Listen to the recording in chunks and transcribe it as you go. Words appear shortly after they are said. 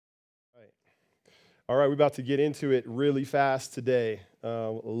All right, we're about to get into it really fast today.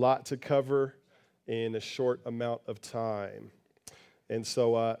 A lot to cover in a short amount of time. And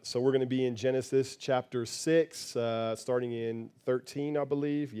so we're going to be in Genesis chapter 6, starting in 13, I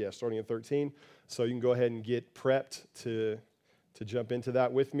believe. Yeah, starting in 13. So you can go ahead and get prepped to jump into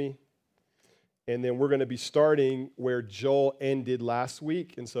that with me. And then we're going to be starting where Joel ended last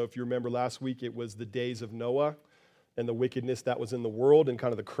week. And so if you remember last week, it was the days of Noah and the wickedness that was in the world and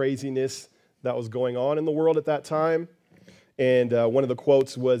kind of the craziness that was going on in the world at that time. And one of the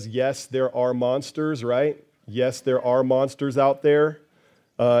quotes was, yes, there are monsters, right? Yes, there are monsters out there.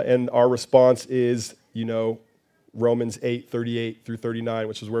 And our response is, Romans 8:38 through 39,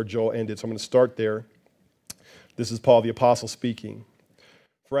 which is where Joel ended. So I'm going to start there. This is Paul the Apostle speaking.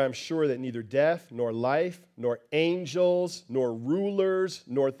 For I am sure that neither death, nor life, nor angels, nor rulers,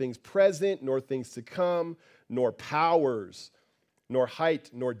 nor things present, nor things to come, nor powers, nor height,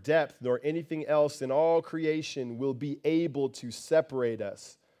 nor depth, nor anything else in all creation will be able to separate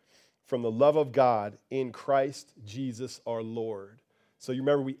us from the love of God in Christ Jesus our Lord. So you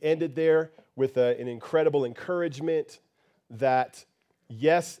remember we ended there with an incredible encouragement that,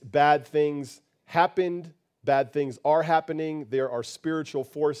 yes, bad things happened, bad things are happening. There are spiritual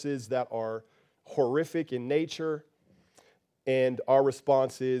forces that are horrific in nature, and our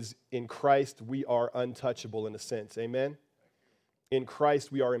response is, in Christ, we are untouchable in a sense. Amen? In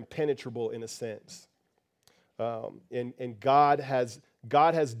Christ, we are impenetrable in a sense. And God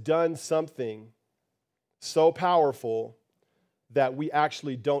has done something so powerful that we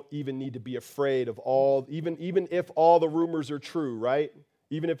actually don't even need to be afraid of even if all the rumors are true, right?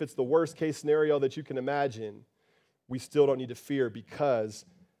 Even if it's the worst case scenario that you can imagine, we still don't need to fear because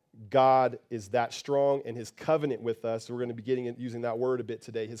God is that strong and his covenant with us, we're going to be using that word a bit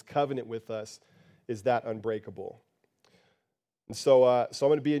today, his covenant with us is that unbreakable. And so I'm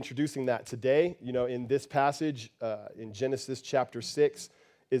going to be introducing that today. In this passage, in Genesis chapter 6,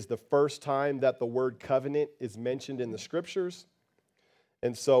 is the first time that the word covenant is mentioned in the scriptures.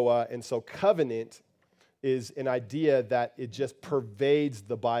 And so covenant is an idea that it just pervades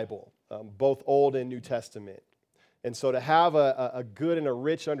the Bible, both Old and New Testament. And so to have a good and a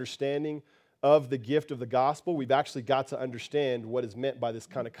rich understanding of the gift of the gospel, we've actually got to understand what is meant by this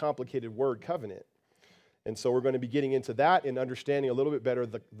kind of complicated word, covenant. And so we're going to be getting into that and understanding a little bit better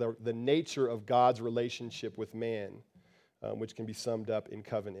the nature of God's relationship with man, which can be summed up in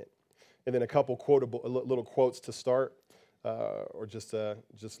covenant. And then a couple little quotes to start, or just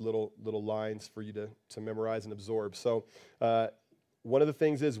little lines for you to memorize and absorb. So one of the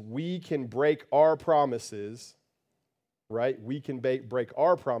things is we can break our promises, right? We can break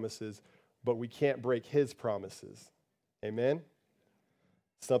our promises, but we can't break his promises. Amen?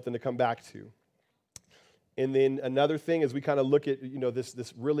 Something to come back to. And then another thing is we kind of look at,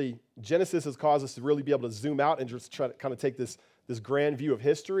 this really, Genesis has caused us to really be able to zoom out and just try to kind of take this grand view of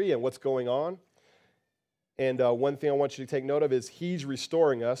history and what's going on. And one thing I want you to take note of is he's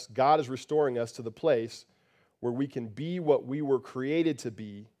restoring us, God is restoring us to the place where we can be what we were created to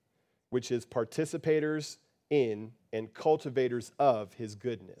be, which is participators in and cultivators of his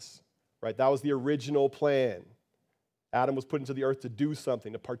goodness, right? That was the original plan. Adam was put into the earth to do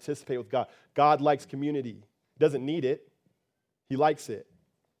something, to participate with God. God likes community. He doesn't need it. He likes it.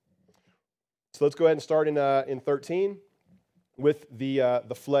 So let's go ahead and start in 13 with the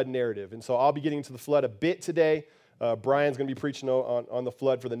flood narrative. And so I'll be getting into the flood a bit today. Brian's going to be preaching on the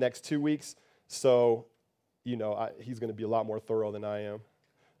flood for the next 2 weeks. So, he's going to be a lot more thorough than I am.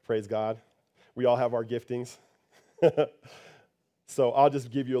 Praise God. We all have our giftings. So I'll just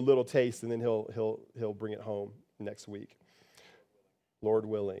give you a little taste, and then he'll bring it home next week, Lord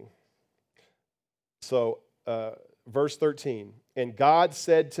willing. So, verse 13, and God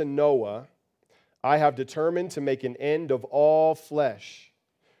said to Noah, I have determined to make an end of all flesh,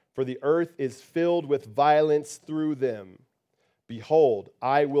 for the earth is filled with violence through them. Behold,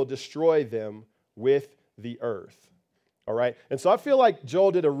 I will destroy them with the earth. All right? And so I feel like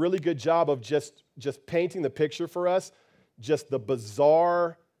Joel did a really good job of just painting the picture for us, just the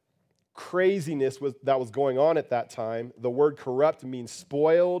bizarre craziness that was going on at that time. The word corrupt means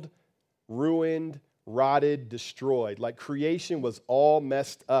spoiled, ruined, rotted, destroyed. Like creation was all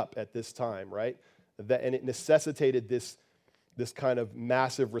messed up at this time, right? And it necessitated this kind of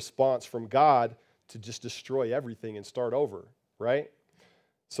massive response from God to just destroy everything and start over, right?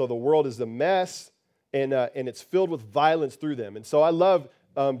 So the world is a mess, and it's filled with violence through them. And so I love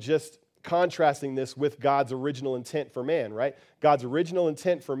just contrasting this with God's original intent for man, right? God's original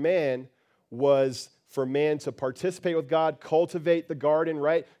intent for man was for man to participate with God, cultivate the garden,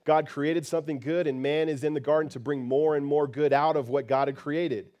 right? God created something good, and man is in the garden to bring more and more good out of what God had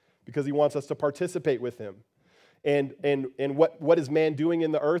created. because he wants us to participate with him. And what is man doing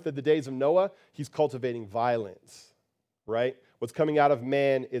in the earth at the days of Noah? He's cultivating violence, right? What's coming out of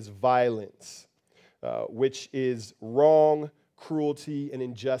man is violence, which is wrong, cruelty, and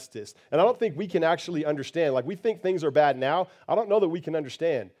injustice. And I don't think we can actually understand. Like, we think things are bad now. I don't know that we can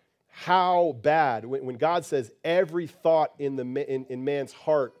understand how bad, when God says every thought in man's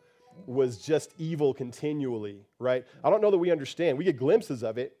heart was just evil continually, right? I don't know that we understand. We get glimpses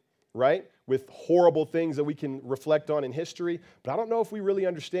of it, right, with horrible things that we can reflect on in history, but I don't know if we really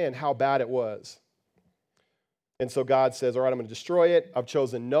understand how bad it was. And so God says, all right, I'm going to destroy it. I've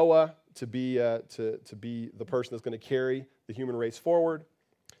chosen Noah to be the person that's going to carry the human race forward.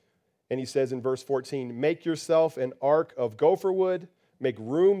 And he says in verse 14, make yourself an ark of gopher wood, make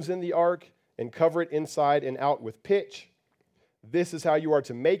rooms in the ark, and cover it inside and out with pitch. This is how you are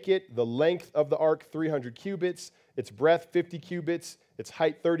to make it. The length of the ark, 300 cubits, its breadth, 50 cubits, its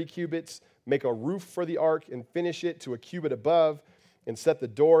height, 30 cubits. Make a roof for the ark and finish it to a cubit above, and set the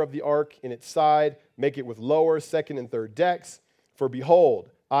door of the ark in its side. Make it with lower, second, and third decks. For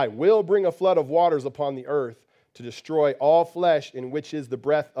behold, I will bring a flood of waters upon the earth to destroy all flesh in which is the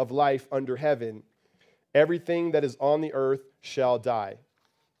breath of life under heaven. Everything that is on the earth shall die.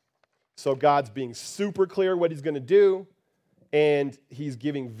 So God's being super clear what he's going to do, and he's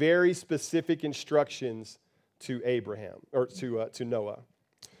giving very specific instructions to Abraham, or to Noah.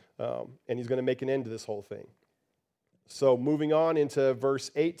 And he's going to make an end to this whole thing. So moving on into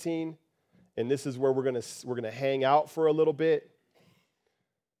verse 18, and this is where we're going to hang out for a little bit.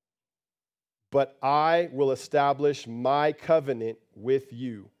 But I will establish my covenant with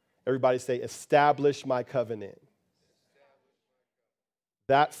you. Everybody say, establish my covenant.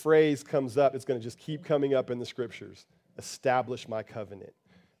 That phrase comes up. It's going to just keep coming up in the scriptures. Establish my covenant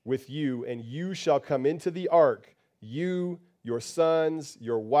with you, and you shall come into the ark, you, your sons,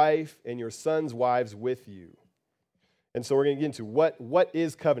 your wife, and your sons' wives with you. And so we're going to get into what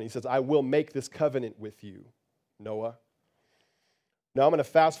is covenant. He says, I will make this covenant with you, Noah. Now I'm going to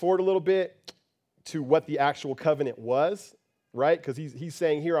fast forward a little bit to what the actual covenant was, right? Because he's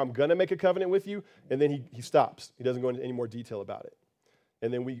saying here, I'm going to make a covenant with you, and then he stops. He doesn't go into any more detail about it.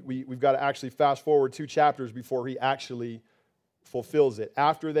 And then we've got to actually fast forward 2 chapters before he actually fulfills it.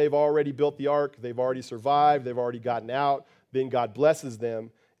 After they've already built the ark, they've already survived, they've already gotten out, then God blesses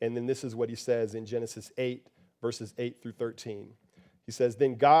them, and then this is what he says in Genesis 8, verses 8 through 13. He says,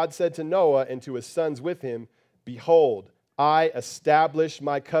 then God said to Noah and to his sons with him, behold, I establish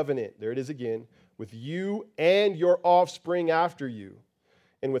my covenant, there it is again, with you and your offspring after you,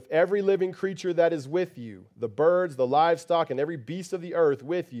 and with every living creature that is with you, the birds, the livestock, and every beast of the earth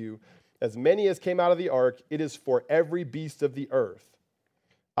with you, as many as came out of the ark, it is for every beast of the earth.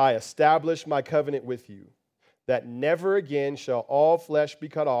 I establish my covenant with you, that never again shall all flesh be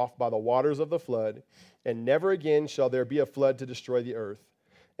cut off by the waters of the flood, and never again shall there be a flood to destroy the earth.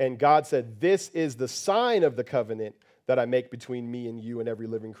 And God said, this is the sign of the covenant that I make between me and you and every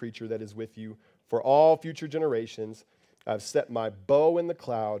living creature that is with you for all future generations. I've set my bow in the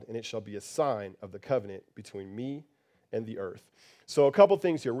cloud, and it shall be a sign of the covenant between me and the earth. So a couple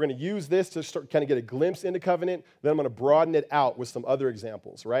things here. We're going to use this to start kind of get a glimpse into covenant. Then I'm going to broaden it out with some other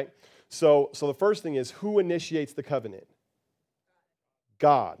examples, right? So the first thing is, who initiates the covenant?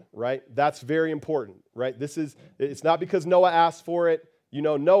 God, right? That's very important, right? It's not because Noah asked for it.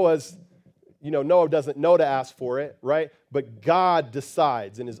 Noah doesn't know to ask for it, right? But God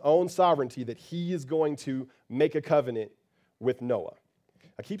decides in his own sovereignty that he is going to make a covenant with Noah.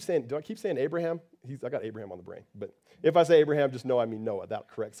 Do I keep saying Abraham? I got Abraham on the brain. But if I say Abraham, just know I mean Noah. That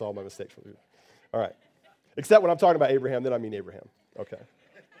corrects all my mistakes. All right. Except when I'm talking about Abraham, then I mean Abraham. Okay.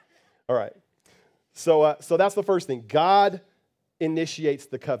 All right. So that's the first thing. God initiates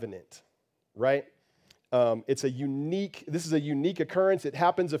the covenant, right? This is a unique occurrence. It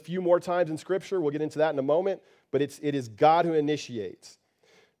happens a few more times in Scripture. We'll get into that in a moment. But it is God who initiates.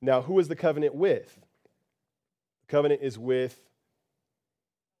 Now, who is the covenant with? The covenant is with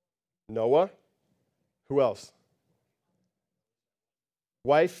Noah. Who else?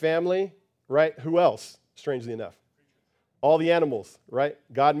 Wife, family, right? Who else, strangely enough? All the animals, right?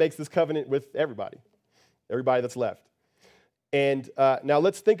 God makes this covenant with everybody that's left. And now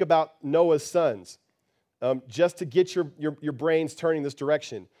let's think about Noah's sons. Just to get your brains turning this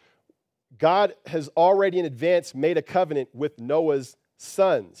direction. God has already in advance made a covenant with Noah's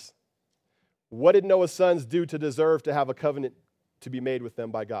sons. What did Noah's sons do to deserve to have a covenant to be made with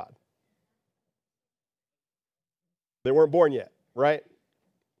them by God? They weren't born yet, right?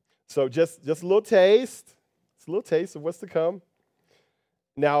 So just a little taste. It's a little taste of what's to come.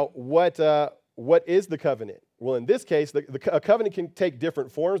 Now, what is the covenant? Well, in this case, a covenant can take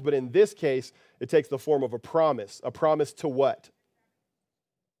different forms, but in this case, it takes the form of a promise. A promise to what?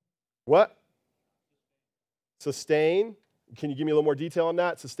 What? Sustain. Can you give me a little more detail on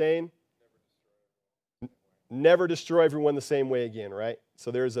that? Sustain. Never destroy everyone the same way again, right? So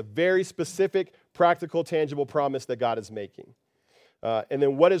there's a very specific, practical, tangible promise that God is making. And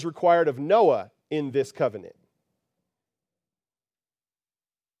then what is required of Noah in this covenant?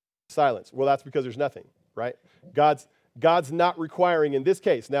 Silence. Well, that's because there's nothing, right? God's not requiring in this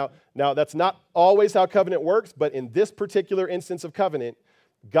case. Now that's not always how covenant works, but in this particular instance of covenant,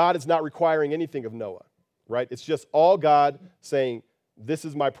 God is not requiring anything of Noah, right? It's just all God saying, this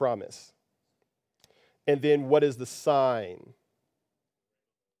is my promise. And then what is the sign?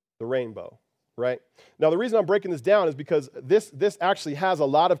 The rainbow, right? Now, the reason I'm breaking this down is because this actually has a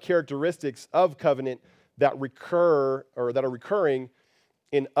lot of characteristics of covenant that recur or that are recurring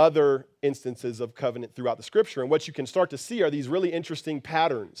in other instances of covenant throughout the scripture. And what you can start to see are these really interesting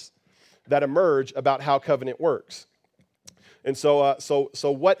patterns that emerge about how covenant works. And so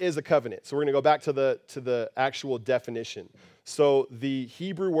what is a covenant? So we're going to go back to the actual definition. So the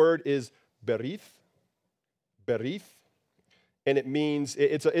Hebrew word is berith, and it means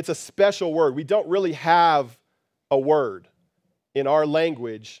it's a special word. We don't really have a word in our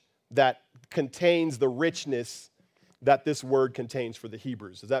language that contains the richness that this word contains for the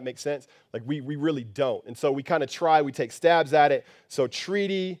Hebrews. Does that make sense? Like we really don't. And so we kind of try, we take stabs at it. So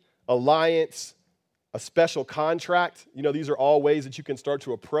treaty, alliance, a special contract, these are all ways that you can start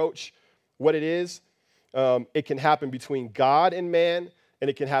to approach what it is. It can happen between God and man, and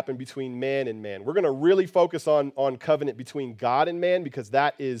it can happen between man and man. We're going to really focus on covenant between God and man because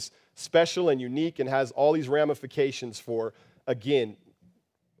that is special and unique and has all these ramifications for, again,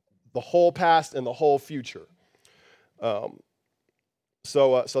 the whole past and the whole future.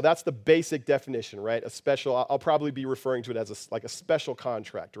 So that's the basic definition, right? A special, I'll probably be referring to it as like a special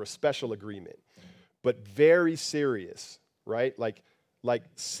contract or a special agreement, but very serious, right? Like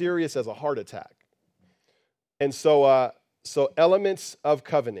serious as a heart attack. And so elements of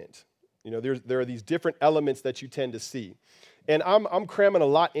covenant, there are these different elements that you tend to see. And I'm cramming a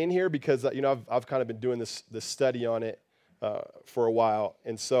lot in here because, I've kind of been doing this study on it for a while.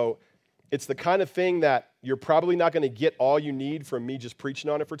 And so it's the kind of thing that you're probably not going to get all you need from me just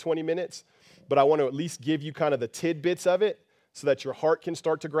preaching on it for 20 minutes, but I want to at least give you kind of the tidbits of it so that your heart can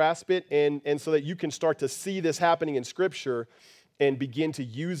start to grasp it and so that you can start to see this happening in Scripture and begin to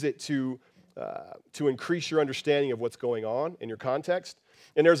use it to increase your understanding of what's going on in your context.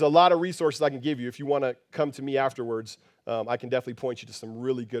 And there's a lot of resources I can give you. If you want to come to me afterwards, I can definitely point you to some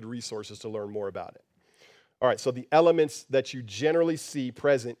really good resources to learn more about it. All right, so the elements that you generally see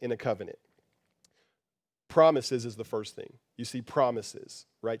present in a covenant. Promises is the first thing. You see promises,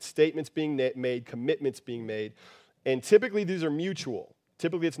 right? Statements being made, commitments being made. And typically these are mutual.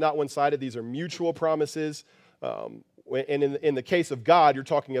 Typically it's not one-sided. These are mutual promises. And in the case of God, you're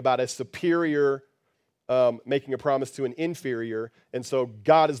talking about a superior making a promise to an inferior. And so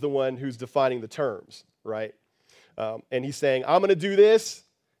God is the one who's defining the terms, right? And he's saying, I'm going to do this.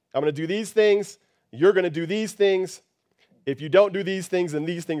 I'm going to do these things. You're going to do these things. If you don't do these things, then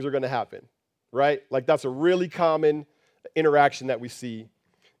these things are going to happen, right? Like that's a really common interaction that we see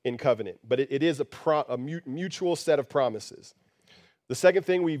in covenant. But it is a mutual set of promises. The second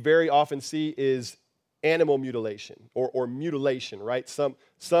thing we very often see is animal mutilation or mutilation, right?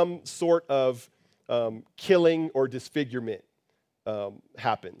 Some sort of killing or disfigurement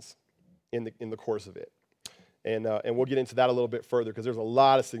happens in the course of it. And we'll get into that a little bit further because there's a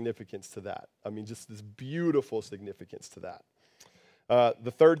lot of significance to that. I mean, just this beautiful significance to that.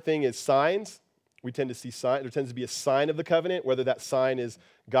 The third thing is signs. We tend to see signs. There tends to be a sign of the covenant, whether that sign is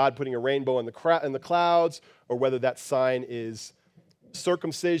God putting a rainbow in the clouds, or whether that sign is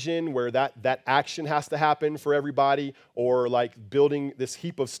circumcision, where that action has to happen for everybody, or like building this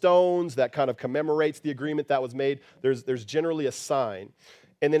heap of stones that kind of commemorates the agreement that was made. There's generally a sign.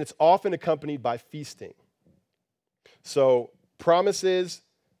 And then it's often accompanied by feasting. So promises,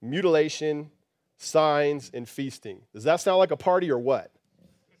 mutilation, signs, and feasting. Does that sound like a party or what?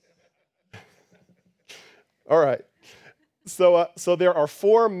 All right. So there are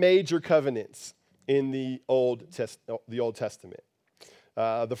four major covenants in the Old Testament.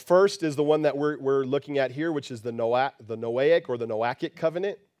 The first is the one that we're looking at here, which is the Noahic or the Noachic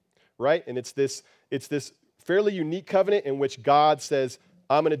covenant, right? And it's this fairly unique covenant in which God says,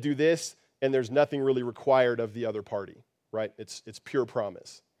 I'm going to do this, and there's nothing really required of the other party, right? It's pure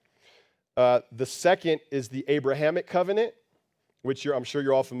promise. The second is the Abrahamic covenant, which I'm sure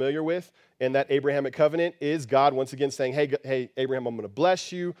you're all familiar with. And that Abrahamic covenant is God once again saying, hey, Abraham, I'm going to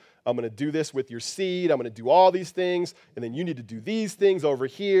bless you. I'm going to do this with your seed. I'm going to do all these things. And then you need to do these things over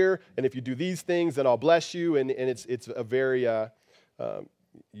here. And if you do these things, then I'll bless you. And it's a very,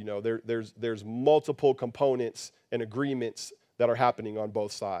 there's multiple components and agreements that are happening on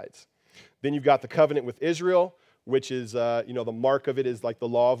both sides. Then you've got the covenant with Israel, which is, the mark of it is like the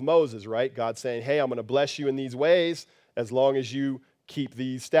law of Moses, right? God saying, hey, I'm going to bless you in these ways as long as you keep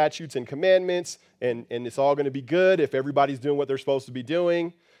these statutes and commandments, and it's all going to be good if everybody's doing what they're supposed to be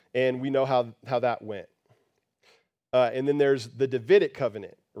doing, and we know how that went. And then there's the Davidic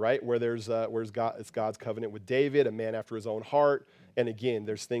covenant, right, where it's God's covenant with David, a man after his own heart, and again,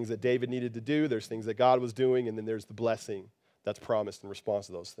 there's things that David needed to do, there's things that God was doing, and then there's the blessing that's promised in response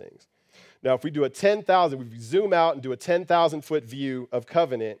to those things. Now, if we do if we zoom out and do a 10,000-foot view of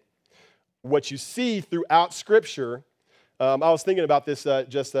covenant, what you see throughout Scripture, I was thinking about this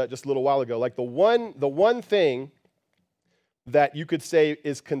just a little while ago. Like the one thing that you could say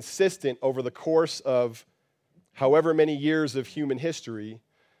is consistent over the course of however many years of human history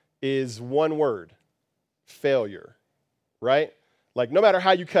is one word: failure, right? Like no matter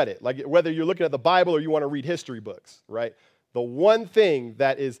how you cut it, like whether you're looking at the Bible or you want to read history books, right? The one thing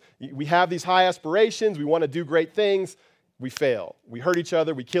that is, we have these high aspirations, we want to do great things, we fail. We hurt each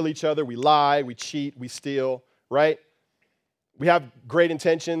other, we kill each other, we lie, we cheat, we steal, right? We have great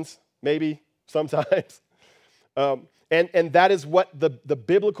intentions, maybe, sometimes. And that is what the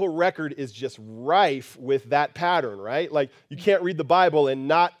biblical record is, just rife with that pattern, right? Like you can't read the Bible and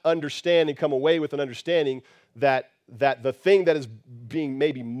not understand and come away with an understanding that the thing that is being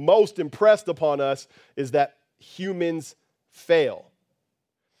maybe most impressed upon us is that humans fail.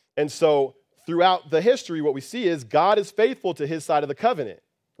 And so throughout the history, what we see is God is faithful to his side of the covenant,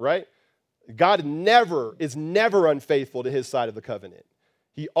 right? God is never unfaithful to his side of the covenant.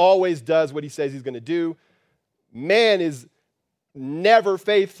 He always does what he says he's going to do. Man is never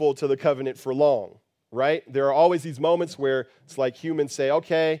faithful to the covenant for long, right? There are always these moments where it's like humans say,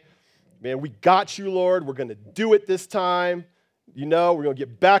 okay, man, we got you, Lord. We're going to do it this time. We're going to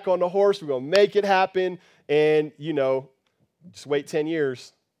get back on the horse. We're going to make it happen. And, just wait 10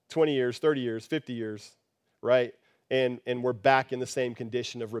 years, 20 years, 30 years, 50 years, right? And we're back in the same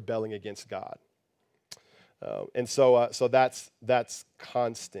condition of rebelling against God. So that's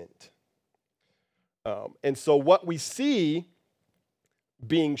constant. And so what we see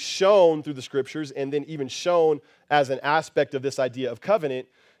being shown through the Scriptures, and then even shown as an aspect of this idea of covenant,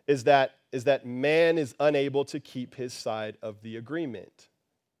 is that man is unable to keep his side of the agreement,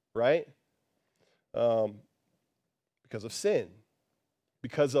 right? Because of sin.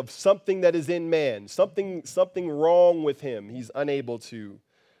 Because of something that is in man, something wrong with him. He's unable to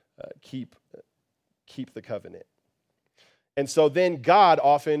keep the covenant. And so then God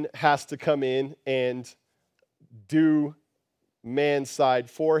often has to come in and do man's side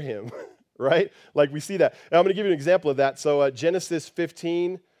for him, right? Like we see that. And I'm going to give you an example of that. So Genesis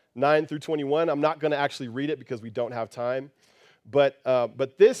 15, 9 through 21. I'm not going to actually read it because we don't have time. But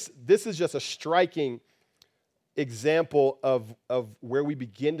this is just a striking example of where we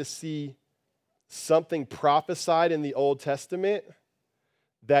begin to see something prophesied in the Old Testament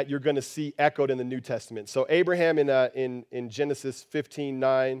that you're going to see echoed in the New Testament. So Abraham in Genesis 15,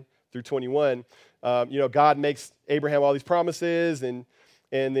 9 through 21, God makes Abraham all these promises, and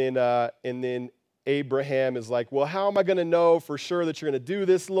then Abraham is like, well, how am I going to know for sure that you're going to do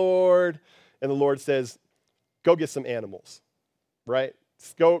this, Lord? And the Lord says, go get some animals, right?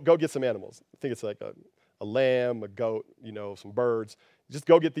 Go get some animals. I think it's like a lamb, a goat, some birds. Just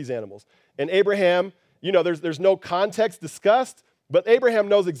go get these animals. And Abraham, there's no context discussed, but Abraham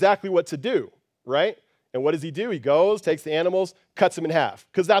knows exactly what to do, right? And what does he do? He goes, takes the animals, cuts them in half,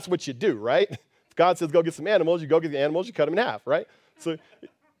 because that's what you do, right? If God says go get some animals, you go get the animals, you cut them in half, right? So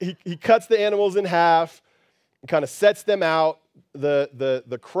he cuts the animals in half and kind of sets them out.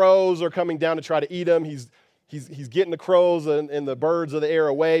 The crows are coming down to try to eat them. He's getting the crows and the birds of the air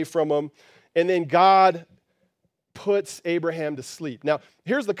away from them. And then God puts Abraham to sleep. Now,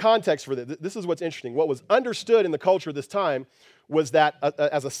 here's the context for this. This is what's interesting. What was understood in the culture of this time was that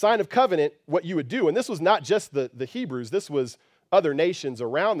as a sign of covenant, what you would do, and this was not just the Hebrews, this was other nations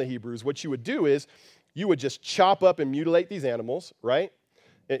around the Hebrews, what you would do is you would just chop up and mutilate these animals, right?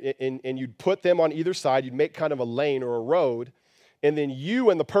 And you'd put them on either side. You'd make kind of a lane or a road. And then you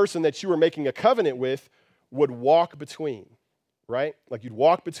and the person that you were making a covenant with would walk between, right? Like you'd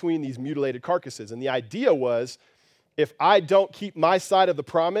walk between these mutilated carcasses. And the idea was, if I don't keep my side of the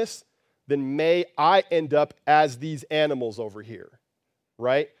promise, then may I end up as these animals over here,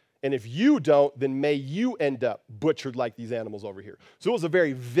 right? And if you don't, then may you end up butchered like these animals over here. So it was a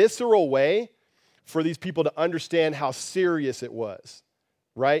very visceral way for these people to understand how serious it was,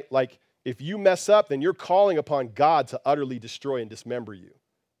 right? Like, if you mess up, then you're calling upon God to utterly destroy and dismember you.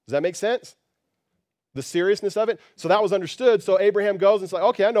 Does that make sense? The seriousness of it. So that was understood. So Abraham goes and it's like,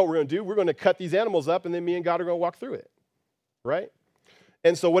 okay, I know what we're going to do. We're going to cut these animals up, and then me and God are going to walk through it, right?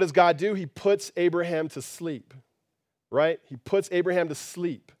 And so what does God do? He puts Abraham to sleep, right? He puts Abraham to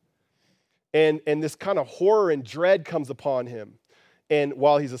sleep. And this kind of horror and dread comes upon him and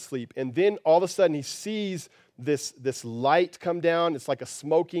while he's asleep. And then all of a sudden he sees this light come down. It's like a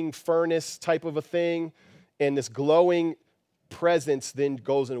smoking furnace type of a thing. And this glowing presence then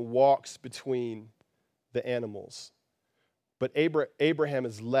goes and walks between the animals. But Abraham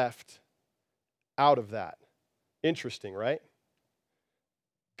is left out of that. Interesting, right?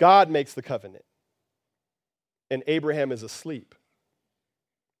 God makes the covenant, and Abraham is asleep.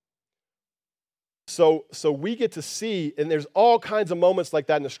 So we get to see, and there's all kinds of moments like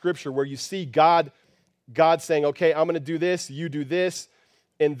that in the scripture where you see God saying, okay, I'm going to do this, you do this,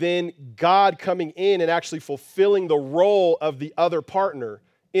 and then God coming in and actually fulfilling the role of the other partner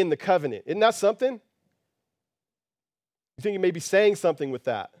in the covenant. Isn't that something? You think you may be saying something with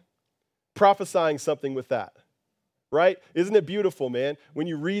that, prophesying something with that, right? Isn't it beautiful, man? When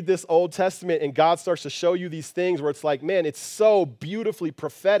you read this Old Testament and God starts to show you these things where it's like, man, it's so beautifully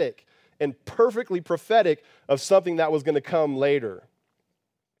prophetic and perfectly prophetic of something that was going to come later.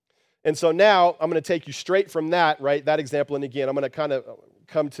 And so now I'm going to take you straight from that, right, that example, and again, I'm going to kind of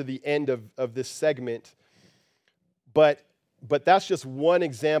come to the end of this segment. But that's just one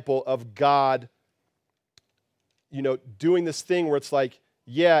example of God, doing this thing where it's like,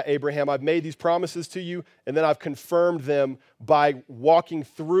 yeah, Abraham, I've made these promises to you, and then I've confirmed them by walking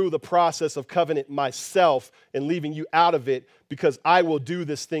through the process of covenant myself and leaving you out of it because I will do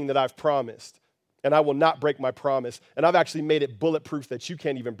this thing that I've promised, and I will not break my promise. And I've actually made it bulletproof that you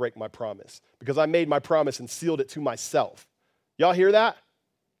can't even break my promise because I made my promise and sealed it to myself. Y'all hear that?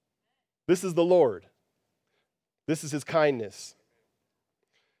 This is the Lord. This is his kindness.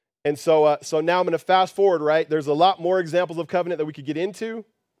 And so now I'm going to fast forward, right? There's a lot more examples of covenant that we could get into,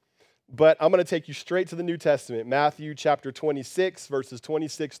 but I'm going to take you straight to the New Testament, Matthew chapter 26, verses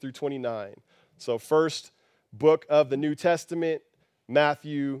 26 through 29. So first book of the New Testament,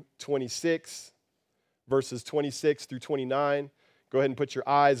 Matthew 26, verses 26 through 29. Go ahead and put your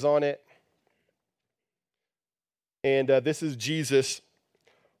eyes on it. And this is Jesus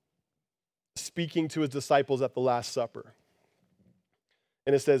speaking to his disciples at the Last Supper.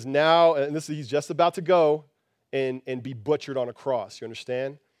 And it says now, and he's just about to go and be butchered on a cross, you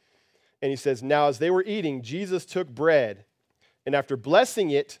understand? And he says, now as they were eating, Jesus took bread, and after blessing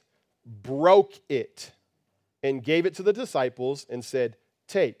it, broke it, and gave it to the disciples and said,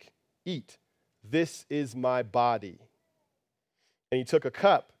 take, eat, this is my body. And he took a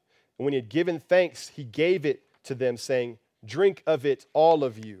cup, and when he had given thanks, he gave it to them, saying, drink of it, all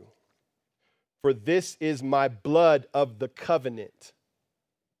of you, for this is my blood of the covenant,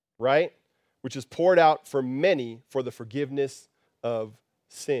 right? Which is poured out for many for the forgiveness of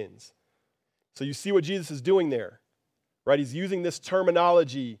sins. So you see what Jesus is doing there, right? He's using this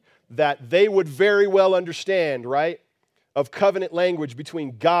terminology that they would very well understand, right? Of covenant language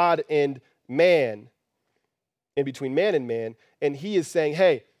between God and man, and between man and man. And he is saying,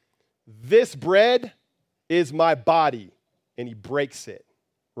 hey, this bread is my body. And he breaks it,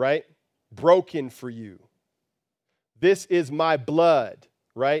 right? Broken for you. This is my blood,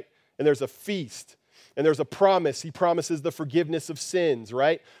 right? And there's a feast, and there's a promise. He promises the forgiveness of sins,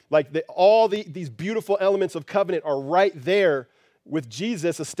 right? Like all these beautiful elements of covenant are right there with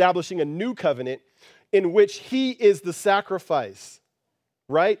Jesus establishing a new covenant in which he is the sacrifice,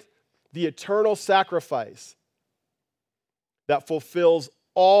 right? The eternal sacrifice that fulfills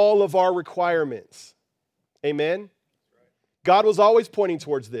all of our requirements. Amen? God was always pointing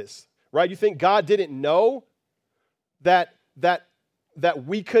towards this, right? You think God didn't know that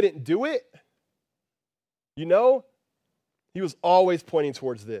we couldn't do it? He was always pointing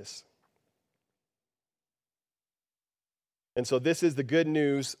towards this. And so this is the good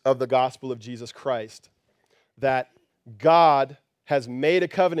news of the gospel of Jesus Christ, that God has made a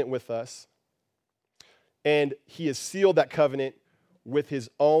covenant with us, and he has sealed that covenant with his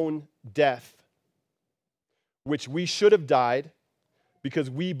own death, which we should have died because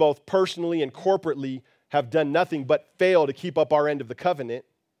we both personally and corporately have done nothing but fail to keep up our end of the covenant.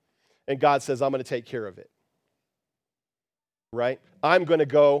 And God says, I'm going to take care of it. Right? I'm going to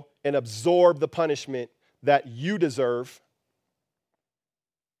go and absorb the punishment that you deserve.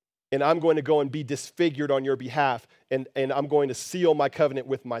 And I'm going to go and be disfigured on your behalf and I'm going to seal my covenant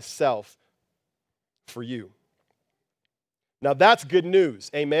with myself for you. Now that's good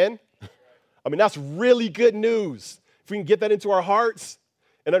news, amen? I mean, that's really good news. If we can get that into our hearts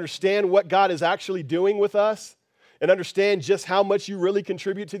and understand what God is actually doing with us and understand just how much you really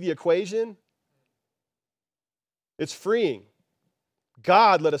contribute to the equation, it's freeing.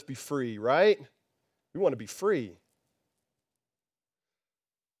 God let us be free, right? We want to be free.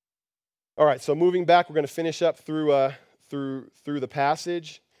 All right, so moving back, we're going to finish up through the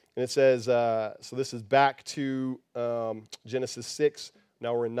passage. And it says, so this is back to Genesis 6.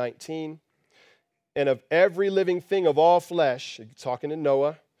 Now we're in 19. And of every living thing of all flesh, talking to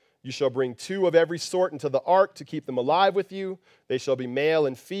Noah, you shall bring 2 of every sort into the ark to keep them alive with you. They shall be male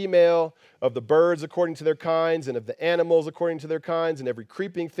and female, of the birds according to their kinds, and of the animals according to their kinds, and every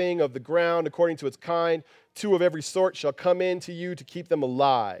creeping thing of the ground according to its kind. 2 of every sort shall come in to you to keep them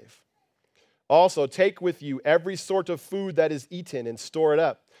alive. Also, take with you every sort of food that is eaten and store it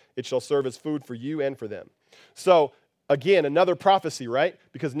up. It shall serve as food for you and for them. So, again, another prophecy, right?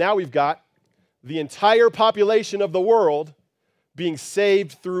 Because now we've got the entire population of the world being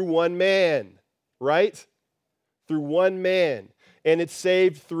saved through one man, right? Through one man. And it's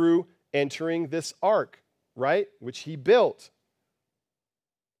saved through entering this ark, right? Which he built.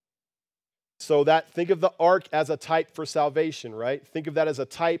 So think of the ark as a type for salvation, right? Think of that as a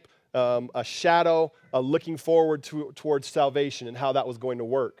type, a shadow, looking forward towards salvation and how that was going to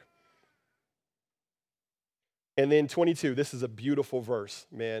work. And then 22, this is a beautiful verse,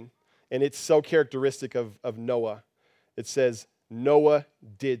 man. And it's so characteristic of Noah. It says, Noah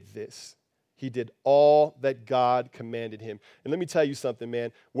did this. He did all that God commanded him. And let me tell you something,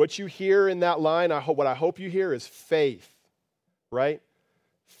 man. What you hear in that line, what I hope you hear is faith, right?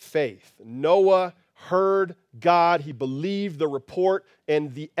 Faith. Noah heard God. He believed the report,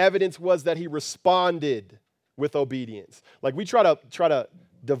 and the evidence was that he responded with obedience. Like we try to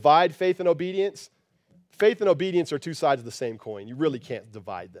divide faith and obedience. Faith and obedience are 2 sides of the same coin. You really can't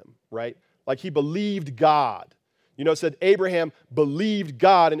divide them, right? Like he believed God. You know, it said Abraham believed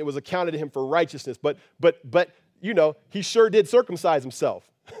God and it was accounted to him for righteousness. But you know, he sure did circumcise himself,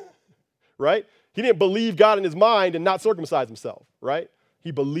 right? He didn't believe God in his mind and not circumcise himself, right?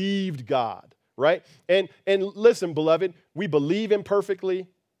 He believed God, right? And listen, beloved, we believe imperfectly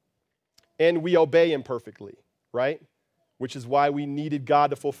and we obey imperfectly, right? Which is why we needed God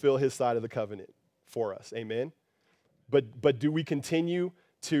to fulfill his side of the covenant for us, amen? But do we continue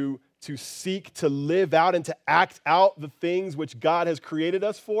to seek to live out and to act out the things which God has created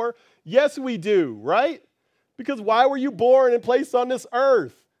us for? Yes, we do, right? Because why were you born and placed on this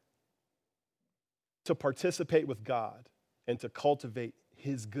earth? To participate with God and to cultivate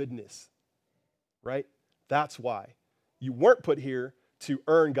his goodness, right? That's why. You weren't put here to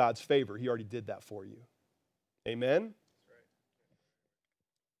earn God's favor. He already did that for you. Amen?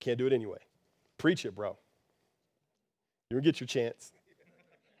 Can't do it anyway. Preach it, bro. You're going to get your chance.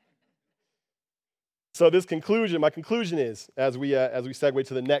 So my conclusion is, as we segue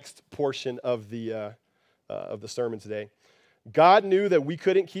to the next portion of the sermon today, God knew that we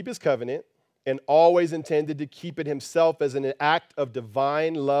couldn't keep his covenant and always intended to keep it himself as an act of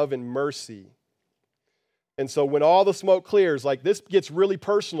divine love and mercy. And so when all the smoke clears, like this gets really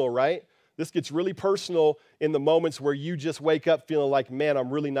personal, right? This gets really personal in the moments where you just wake up feeling like, man, I'm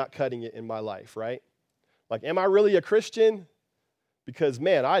really not cutting it in my life, right? Like, am I really a Christian? Because,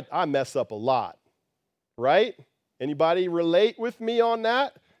 man, I mess up a lot, right? Anybody relate with me on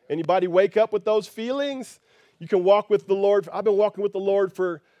that? Anybody wake up with those feelings? You can walk with the Lord. I've been walking with the Lord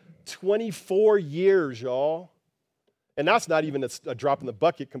for 24 years, y'all. And that's not even a drop in the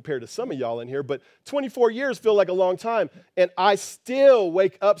bucket compared to some of y'all in here, but 24 years feel like a long time. And I still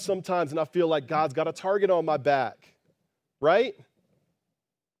wake up sometimes and I feel like God's got a target on my back, right?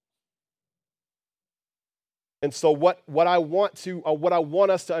 And so what I want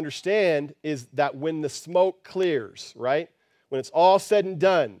us to understand is that when the smoke clears, right? When it's all said and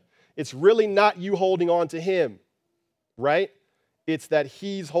done, it's really not you holding on to him, right? It's that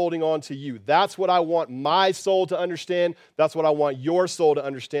he's holding on to you. That's what I want my soul to understand. That's what I want your soul to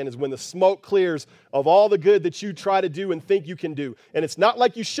understand, is when the smoke clears of all the good that you try to do and think you can do. And it's not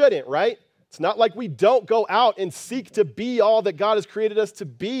like you shouldn't, right? It's not like we don't go out and seek to be all that God has created us to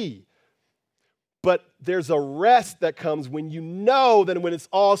be. But there's a rest that comes when you know that when it's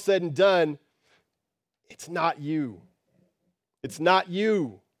all said and done, it's not you. It's not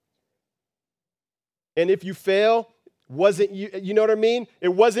you. And if you fail, wasn't you know what I mean? It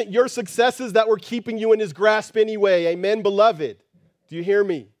wasn't your successes that were keeping you in his grasp anyway. Amen, beloved. Do you hear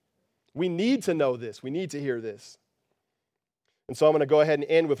me? We need to know this. We need to hear this. And so I'm going to go ahead and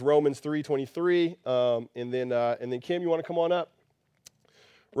end with Romans 3:23, and then Kim, you want to come on up?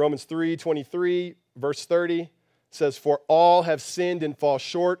 Romans 3:23, verse 30 says, "For all have sinned and fall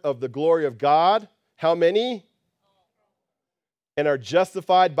short of the glory of God." How many? "And are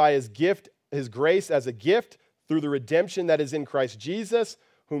justified by his gift, his grace as a gift through the redemption that is in Christ Jesus,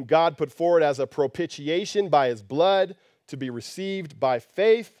 whom God put forward as a propitiation by his blood to be received by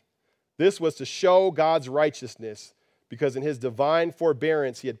faith. This was to show God's righteousness, because in his divine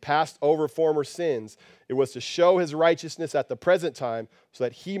forbearance he had passed over former sins. It was to show his righteousness at the present time, so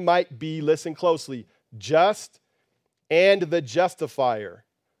that he might be," listen closely, "just and the justifier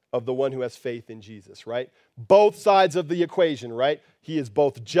of the one who has faith in Jesus," right? Both sides of the equation, right? He is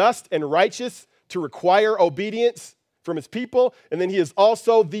both just and righteous to require obedience from his people, and then he is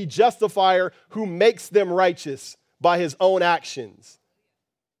also the justifier who makes them righteous by his own actions.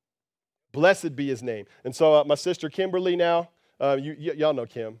 Blessed be his name. And so my sister Kimberly now, y'all know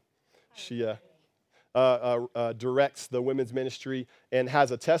Kim. She directs the women's ministry and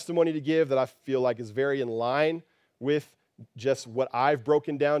has a testimony to give that I feel like is very in line with just what I've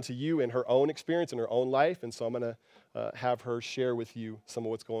broken down to you in her own experience, in her own life. And so I'm going to have her share with you some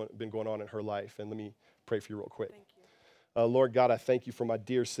of what's been going on in her life. And let me pray for you real quick. Thank you. Lord God, I thank you for my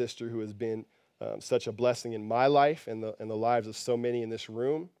dear sister who has been such a blessing in my life and the lives of so many in this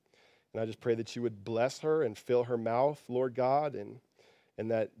room. And I just pray that you would bless her and fill her mouth, Lord God, and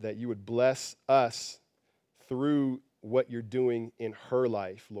that you would bless us through what you're doing in her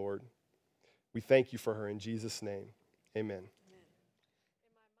life, Lord. We thank you for her in Jesus' name. Amen.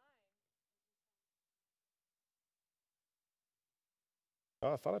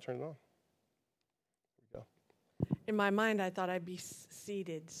 Oh, I thought I turned it on. There we go. In my mind, I thought I'd be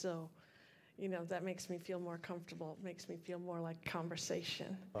seated, so, that makes me feel more comfortable. It makes me feel more like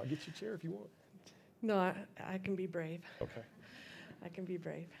conversation. I'll get you a chair if you want. No, I can be brave. Okay. I can be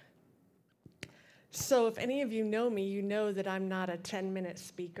brave. So if any of you know me, you know that I'm not a 10-minute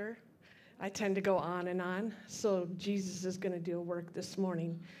speaker. I tend to go on and on. So Jesus is going to do a work this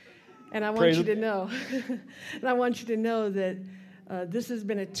morning. And I want you to know, that this has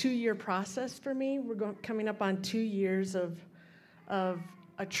been a 2-year process for me. We're coming up on 2 years of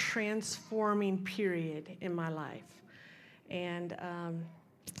a transforming period in my life. And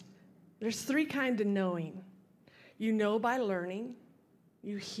there's 3 kinds of knowing. You know by learning,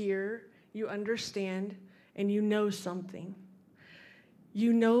 you hear, you understand, and you know something.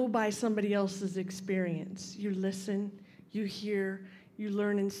 You know by somebody else's experience. You listen, you hear, you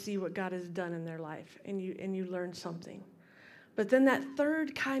learn and see what God has done in their life, and you learn something. But then that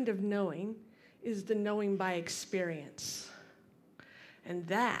 3rd kind of knowing is the knowing by experience. And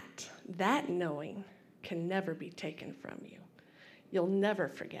that knowing can never be taken from you. You'll never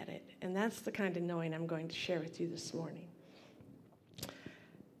forget it. And that's the kind of knowing I'm going to share with you this morning.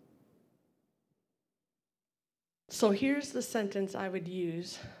 So here's the sentence I would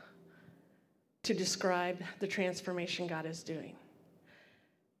use to describe the transformation God is doing.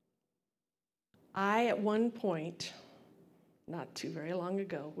 I, at one point, not too very long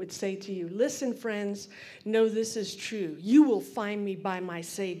ago, would say to you, "Listen, friends, know this is true. You will find me by my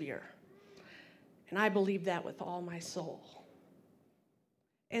Savior." And I believe that with all my soul.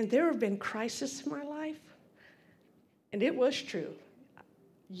 And there have been crises in my life, and it was true.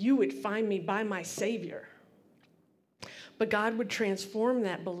 You would find me by my Savior. But God would transform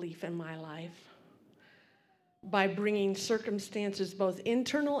that belief in my life by bringing circumstances, both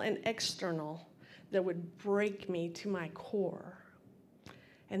internal and external, that would break me to my core.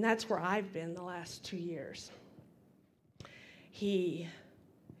 And that's where I've been the last 2 years.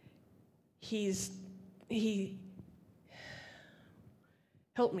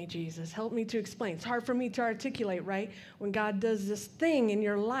 Help me, Jesus. Help me to explain. It's hard for me to articulate, right? When God does this thing in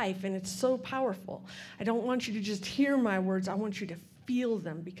your life, and it's so powerful. I don't want you to just hear my words. I want you to feel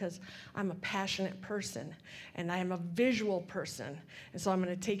them, because I'm a passionate person, and I am a visual person. And so I'm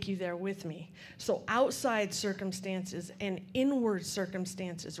going to take you there with me. So outside circumstances and inward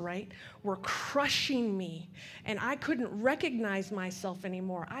circumstances, right, were crushing me, and I couldn't recognize myself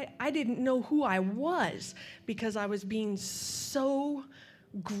anymore. I didn't know who I was, because I was being so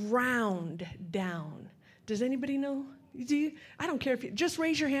ground down. Does anybody know? Do you? I don't care if you just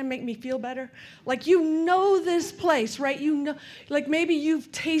raise your hand, make me feel better. Like, you know this place, right? You know, like maybe you've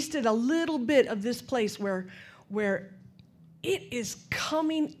tasted a little bit of this place where it is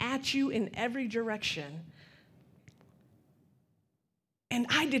coming at you in every direction. And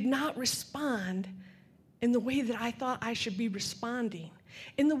I did not respond in the way that I thought I should be responding.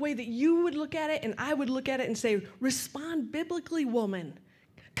 In the way that you would look at it and I would look at it and say, "Respond biblically, woman.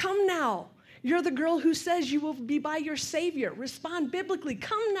 Come now. You're the girl who says you will be by your Savior. Respond biblically.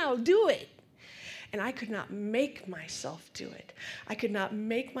 Come now, do it. And I could not make myself do it. I could not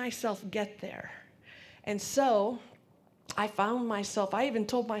make myself get there. And so I found myself, I even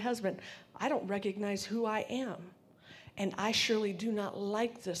told my husband, I don't recognize who I am. And I surely do not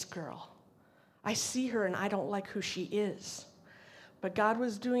like this girl. I see her and I don't like who she is. But God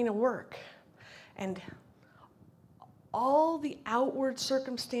was doing a work. And all the outward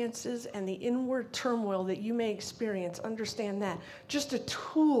circumstances and the inward turmoil that you may experience, understand that. Just a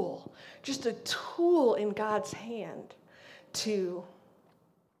tool in God's hand to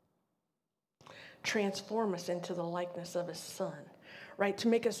transform us into the likeness of his Son, right? To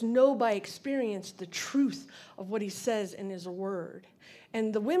make us know by experience the truth of what he says in his word.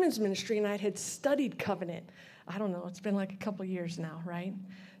 And the women's ministry and I had studied covenant. I don't know, it's been like a couple years now, right?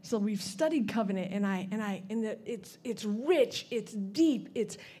 So we've studied covenant, and it's rich, it's deep,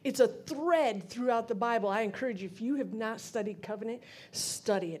 it's a thread throughout the Bible. I encourage you, if you have not studied covenant,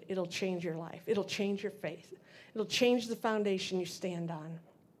 study it. It'll change your life. It'll change your faith. It'll change the foundation you stand on.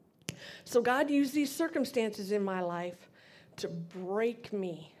 So God used these circumstances in my life to break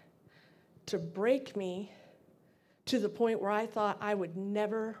me to the point where I thought I would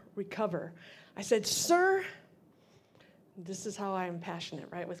never recover. I said, "Sir," this is how I am passionate,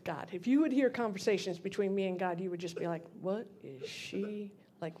 right, with God. If you would hear conversations between me and God, you would just be like, what is she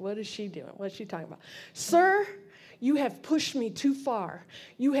doing? What is she talking about? "Sir, you have pushed me too far.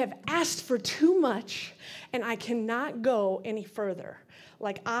 You have asked for too much, and I cannot go any further.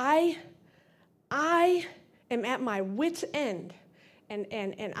 Like I am at my wit's end,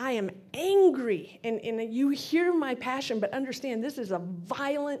 and I am angry, and you hear my passion, but understand this is a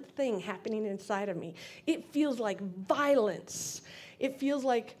violent thing happening inside of me. It feels like violence. It feels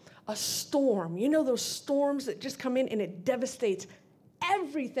like a storm. You know those storms that just come in and it devastates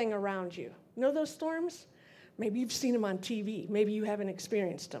everything around you? You know those storms? Maybe you've seen them on TV. Maybe you haven't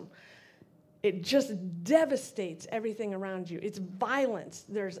experienced them. It just devastates everything around you. It's violence.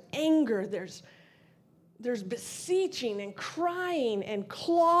 There's anger. There's beseeching and crying and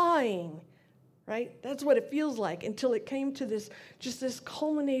clawing, right? That's what it feels like until it came to this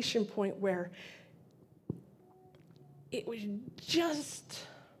culmination point where it was just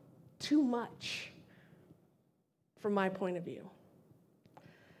too much from my point of view.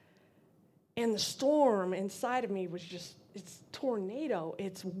 And the storm inside of me was just, it's tornado,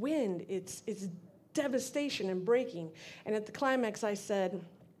 it's wind, it's devastation and breaking. And at the climax I said,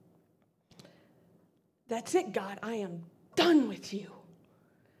 "That's it, God, I am done with you."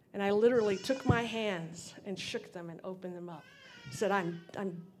 And I literally took my hands and shook them and opened them up. Said,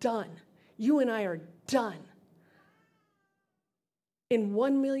 I'm done. You and I are done. In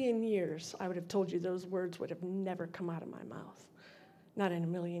 1,000,000 years, I would have told you those words would have never come out of my mouth. Not in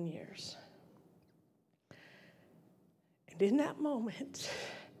 1,000,000 years. And in that moment,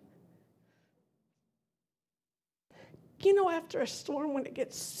 you know, after a storm, when it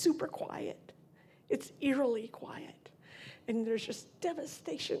gets super quiet, it's eerily quiet, and there's just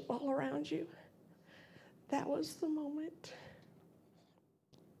devastation all around you. That was the moment.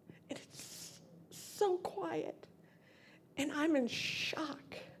 And it's so quiet, and I'm in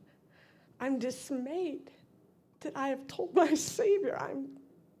shock. I'm dismayed that I have told my Savior I'm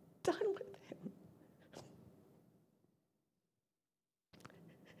done with him.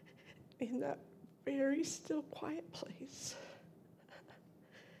 In that very still, quiet place,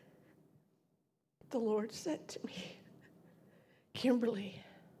 the Lord said to me, "Kimberly,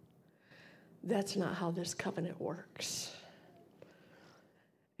 that's not how this covenant works."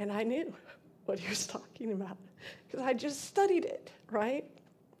 And I knew what he was talking about because I just studied it, right?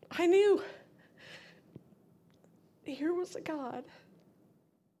 I knew. Here was a God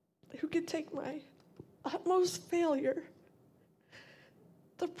who could take my utmost failure,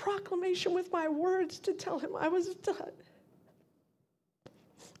 the proclamation with my words to tell him I was done,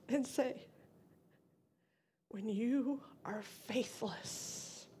 and say, "When you are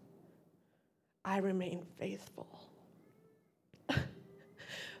faithless, I remain faithful."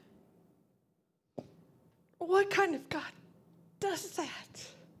 What kind of God does that?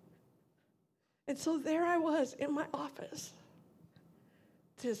 And so there I was in my office,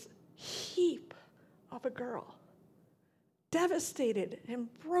 this heap of a girl, devastated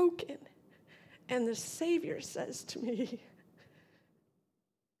and broken. And the Savior says to me,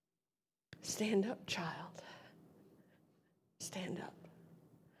 "Stand up, child. Stand up."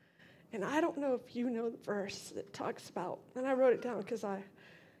 And I don't know if you know the verse that talks about, and I wrote it down because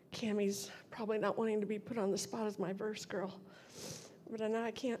Cammie's probably not wanting to be put on the spot as my verse girl, but I know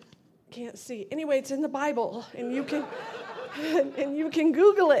I can't see. Anyway, it's in the Bible, and you can And you can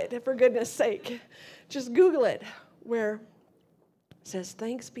Google it, for goodness sake. Just Google it, where it says,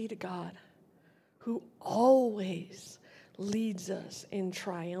 thanks be to God, who always leads us in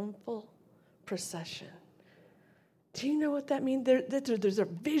triumphal procession. Do you know what that means? There's a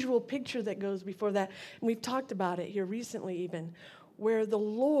visual picture that goes before that. And we've talked about it here recently even, where the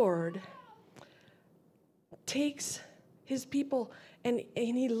Lord takes his people and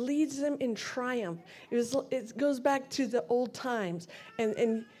he leads them in triumph. It goes back to the old times.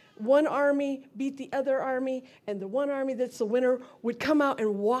 And one army beat the other army, and the one army that's the winner would come out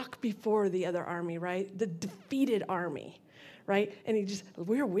and walk before the other army, right? The defeated army, right? And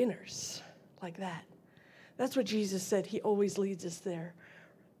we're winners, like that. That's what Jesus said. He always leads us there.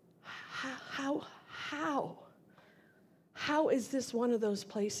 How is this one of those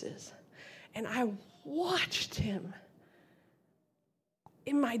places? And I watched him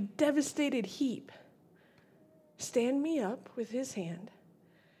in my devastated heap stand me up with his hand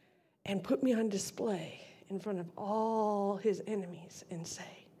and put me on display in front of all his enemies and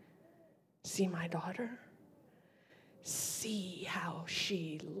say, see my daughter? See how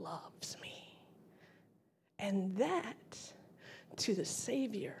she loves me. And that, to the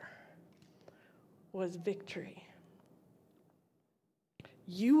Savior, was victory.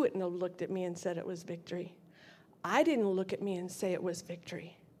 You wouldn't have looked at me and said it was victory. I didn't look at me and say it was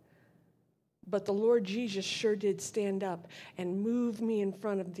victory. But the Lord Jesus sure did stand up and move me in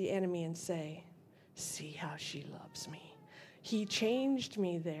front of the enemy and say, see how she loves me. He changed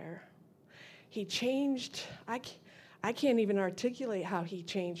me there. He changed, I can't even articulate how he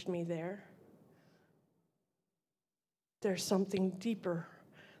changed me there. There's something deeper.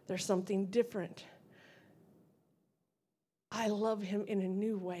 There's something different. I love him in a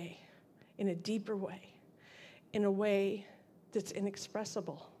new way, in a deeper way, in a way that's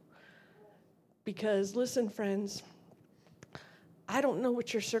inexpressible. Because, listen, friends, I don't know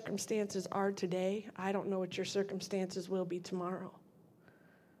what your circumstances are today. I don't know what your circumstances will be tomorrow.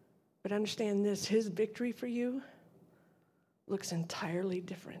 But understand this, his victory for you looks entirely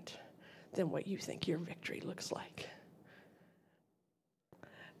different than what you think your victory looks like.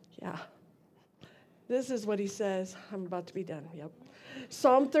 Yeah. This is what he says. I'm about to be done. Yep.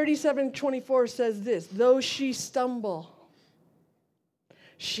 Psalm 37:24 says this, though she stumble,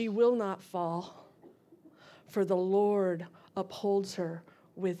 she will not fall, for the Lord upholds her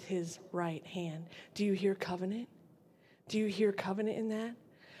with his right hand. Do you hear covenant? Do you hear covenant in that?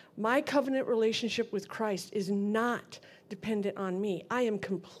 My covenant relationship with Christ is not dependent on me. I am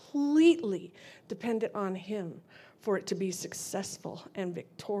completely dependent on him for it to be successful and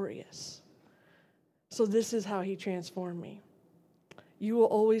victorious. So this is how he transformed me. You will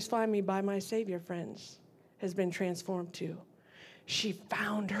always find me by my Savior, friends, has been transformed too. She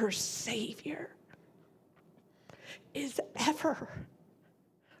found her Savior is ever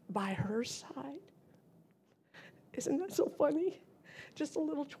by her side. Isn't that so funny? Just a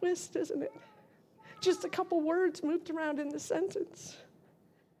little twist, isn't it? Just a couple words moved around in the sentence.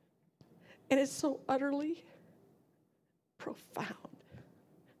 And it's so utterly profound.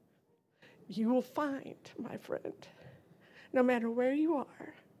 You will find, my friend, no matter where you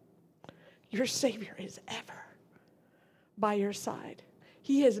are, your Savior is ever by your side.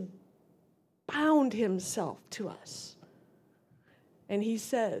 He has bound himself to us. And he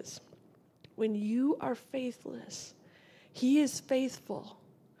says, when you are faithless, he is faithful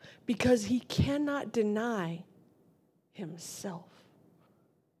because he cannot deny himself.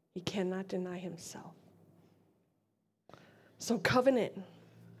 He cannot deny himself. So covenant,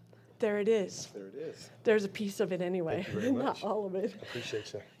 there it is. There it is. There's a piece of it anyway, Thank you very much. not all of it. I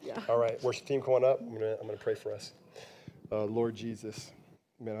appreciate you. Yeah. All right, worship team, come on up. I'm gonna pray for us. Lord Jesus,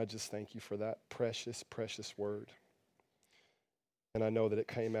 man, I just thank you for that precious, precious word. And I know that it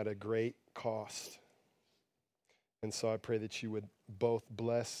came at a great cost. And so I pray that you would both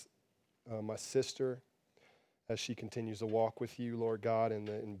bless my sister as she continues to walk with you, Lord God, and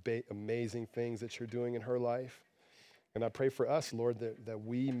the amazing things that you're doing in her life. And I pray for us, Lord, that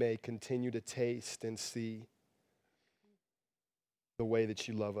we may continue to taste and see the way that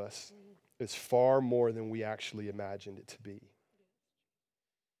you love us. It's far more than we actually imagined it to be.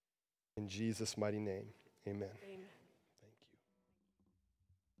 In Jesus' mighty name, amen. Amen. Thank you.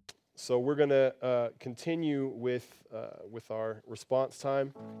 So we're going to continue with our response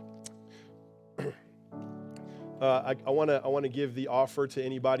time. I want to give the offer to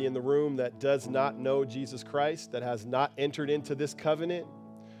anybody in the room that does not know Jesus Christ, that has not entered into this covenant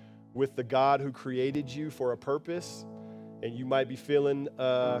with the God who created you for a purpose, and you might be feeling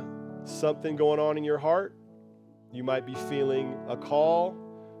something going on in your heart. You might be feeling a call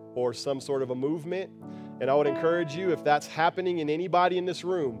or some sort of a movement, And I would encourage you, if that's happening in anybody in this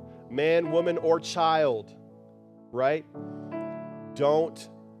room, man, woman, or child, right? Don't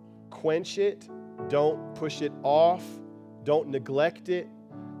quench it. Don't push it off. Don't neglect it.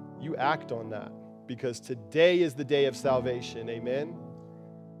 You act on that, because today is the day of salvation. Amen?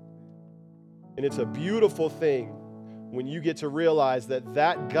 And it's a beautiful thing when you get to realize that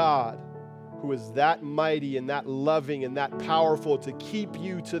that God, who is that mighty and that loving and that powerful to keep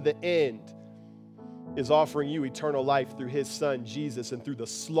you to the end, is offering you eternal life through his son, Jesus, and through the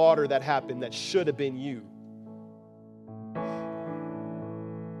slaughter that happened that should have been you.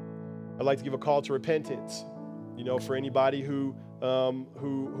 I'd like to give a call to repentance, for anybody who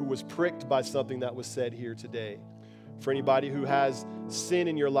was pricked by something that was said here today. For anybody who has sin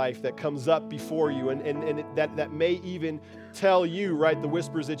in your life that comes up before you and that may even tell you, right, the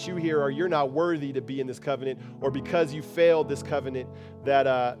whispers that you hear are you're not worthy to be in this covenant, or because you failed this covenant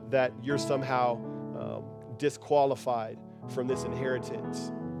that you're somehow disqualified from this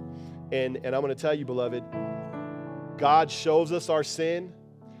inheritance. And I'm going to tell you, beloved, God shows us our sin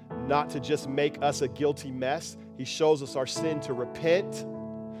not to just make us a guilty mess. He shows us our sin to repent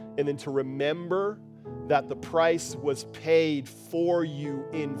and then to remember that the price was paid for you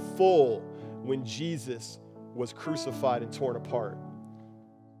in full when Jesus was crucified and torn apart.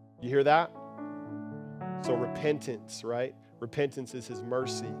 You hear that? So repentance, right? Repentance is his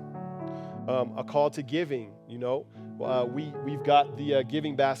mercy. A call to giving, we've got the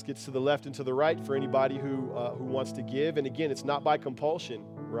giving baskets to the left and to the right for anybody who wants to give. And again, it's not by compulsion,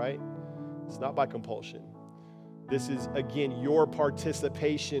 right? It's not by compulsion. This is, again, your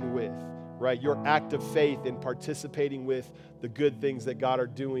participation with, right? Your act of faith in participating with the good things that God is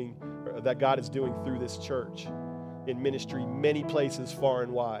doing through this church in ministry, many places far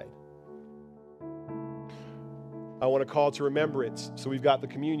and wide. I want to call to remembrance. So we've got the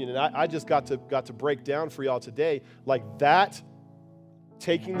communion, and I just got to break down for y'all today, like that,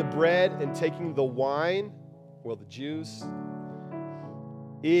 taking the bread and taking the wine, the juice,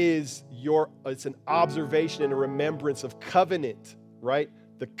 it's an observation and a remembrance of covenant, right?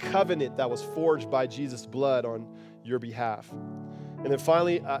 The covenant that was forged by Jesus' blood on your behalf. And then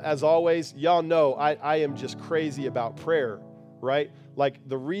finally, as always, y'all know I am just crazy about prayer, right? Like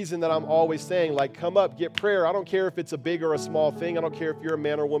the reason that I'm always saying, like, come up, get prayer. I don't care if it's a big or a small thing. I don't care if you're a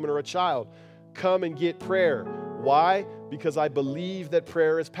man or woman or a child. Come and get prayer. Why? Because I believe that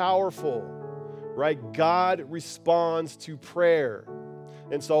prayer is powerful, right? God responds to prayer.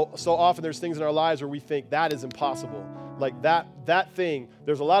 And so often there's things in our lives where we think that is impossible. Like that thing,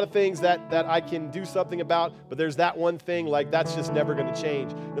 there's a lot of things that I can do something about, but there's that one thing, like that's just never going to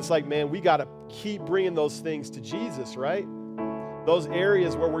change. It's like, man, we got to keep bringing those things to Jesus, right? Those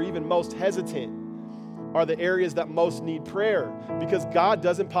areas where we're even most hesitant are the areas that most need prayer, because God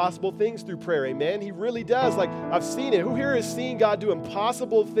does impossible things through prayer, amen? He really does. Like, I've seen it. Who here has seen God do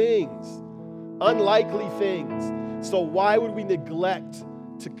impossible things, unlikely things? So why would we neglect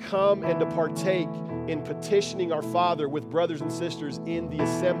to come and to partake in petitioning our Father with brothers and sisters in the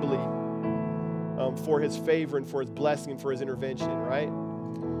assembly for his favor and for his blessing and for his intervention, right?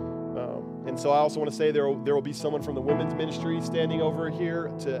 And so I also want to say there will be someone from the women's ministry standing over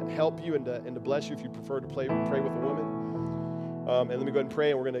here to help you and to bless you if you prefer to pray with a woman. And let me go ahead and pray,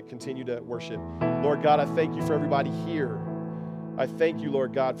 and we're going to continue to worship. Lord God, I thank you for everybody here. I thank you,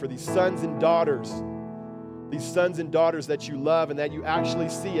 Lord God, for these sons and daughters that you love and that you actually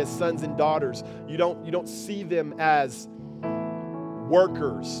see as sons and daughters. You don't see them as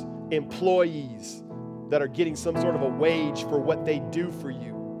workers, employees that are getting some sort of a wage for what they do for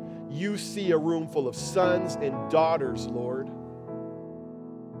you. You see a room full of sons and daughters, Lord.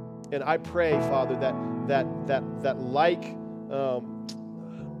 And I pray, Father, that like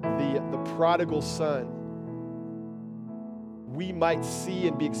the prodigal son, we might see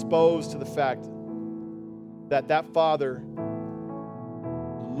and be exposed to the fact that Father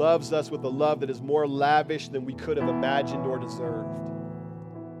loves us with a love that is more lavish than we could have imagined or deserved.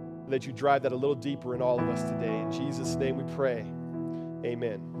 And that you drive that a little deeper in all of us today. In Jesus' name we pray.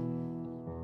 Amen.